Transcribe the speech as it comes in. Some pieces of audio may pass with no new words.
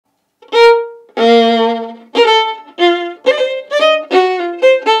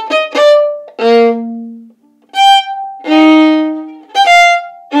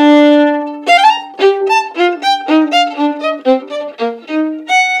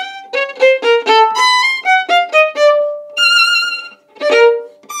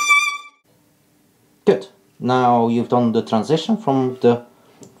now you've done the transition from the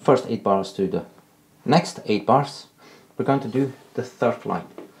first 8 bars to the next 8 bars. We're going to do the third line,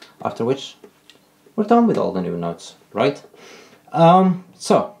 after which we're done with all the new notes, right?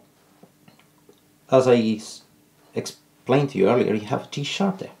 So, as I explained to you earlier, you have G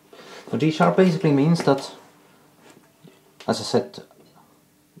sharp there. Now G sharp basically means that, as I said,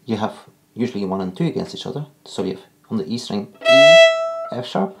 you have usually 1 and 2 against each other. So you have on the E string E, F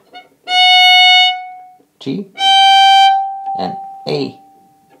sharp, G, and A.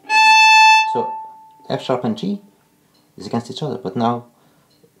 So F sharp and G is against each other, but now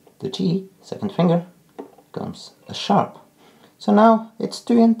the G, second finger, becomes a sharp. So now it's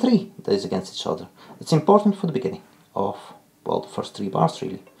 2 and 3 that is against each other. It's important for the beginning of, well, the first 3 bars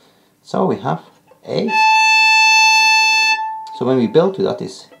really. So we have A. So when we build to that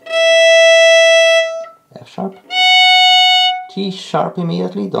is F sharp, G sharp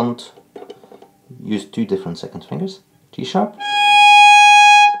immediately, don't use 2 different second fingers, G sharp,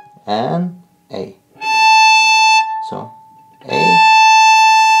 and A. So A,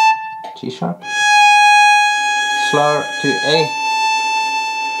 G sharp, slur to A,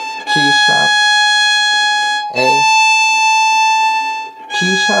 G sharp, A, G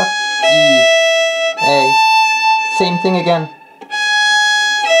sharp, E, A, same thing again.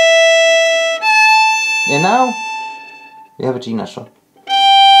 And now we have a G natural.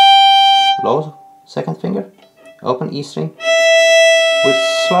 Low second finger, open E string, which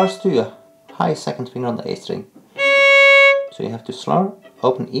slurs to a high second finger on the A string. So you have to slur,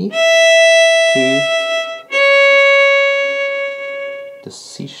 open E to the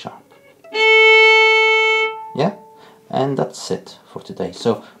C sharp. Yeah? And that's it for today.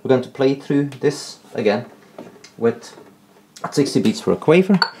 So we're going to play through this again with 60 beats for a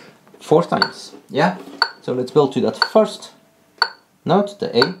quaver 4 times. Yeah? So let's build to that first note,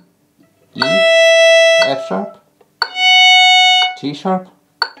 the A, E, F sharp, G sharp,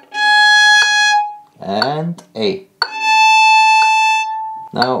 and A.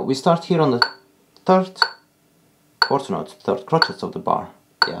 Now we start here on the third quarter note, third crotchet of the bar.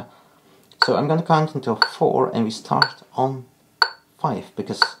 Yeah. So I'm going to count until 4 and we start on 5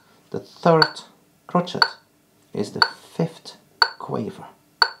 because the third crotchet is the 5th quaver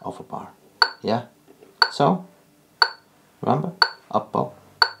of a bar. Yeah. So remember, up bow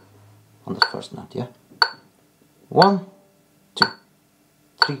on the first note. Yeah. 1, 2,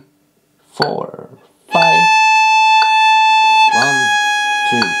 3, 4, 5. 1,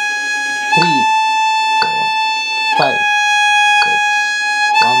 2, 3, 4, 5, 6.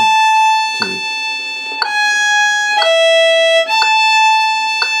 1, 2.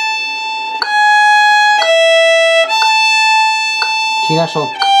 G natural,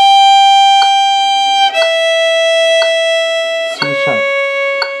 C sharp,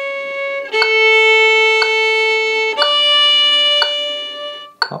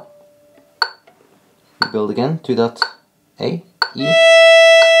 up. We build again to that A, E,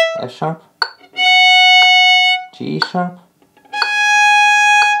 F sharp, G sharp,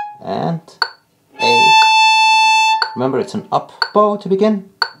 and A. Remember, it's an up bow to begin.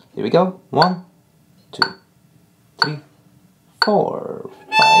 Here we go. 1, 2, 3, 4,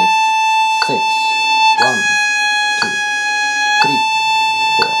 5, 6. 1, 2, 3,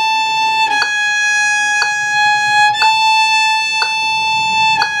 4.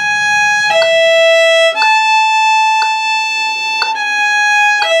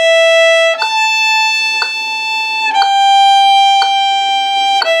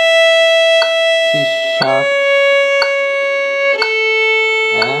 C sharp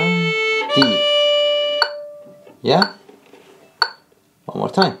and D. Yeah? One more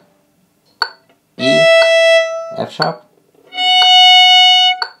time. E, F sharp,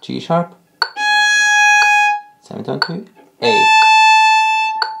 G sharp, semitone to A.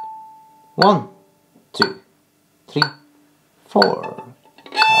 1, 2, 3, 4,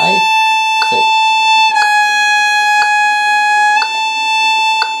 5, 6.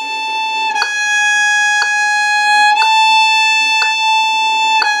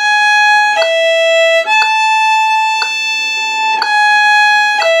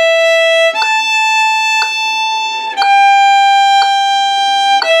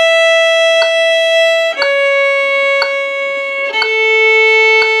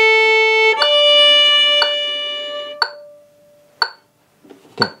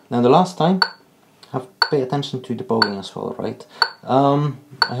 Now the last time, pay attention to the bowing as well, right?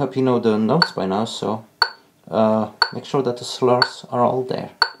 I hope you know the notes by now, so make sure that the slurs are all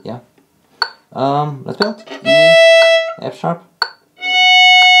there, yeah? Let's build. E, F sharp,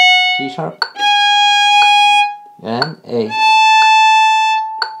 G sharp, and A.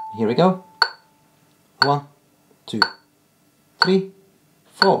 Here we go. 1, 2, 3,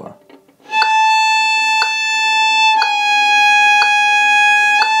 4.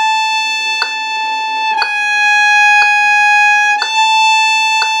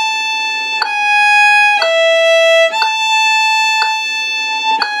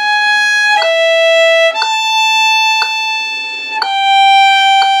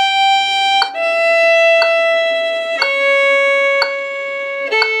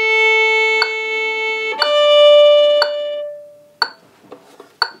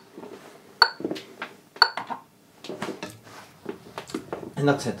 And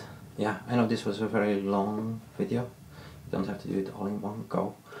that's it. Yeah, I know this was a very long video. You don't have to do it all in one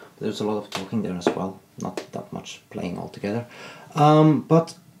go. There's a lot of talking there as well. Not that much playing altogether.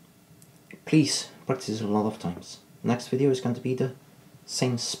 But please practice a lot of times. Next video is going to be the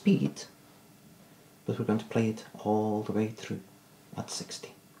same speed, but we're going to play it all the way through at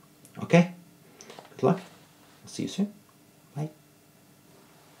 60. Okay? Good luck. I'll see you soon. Bye.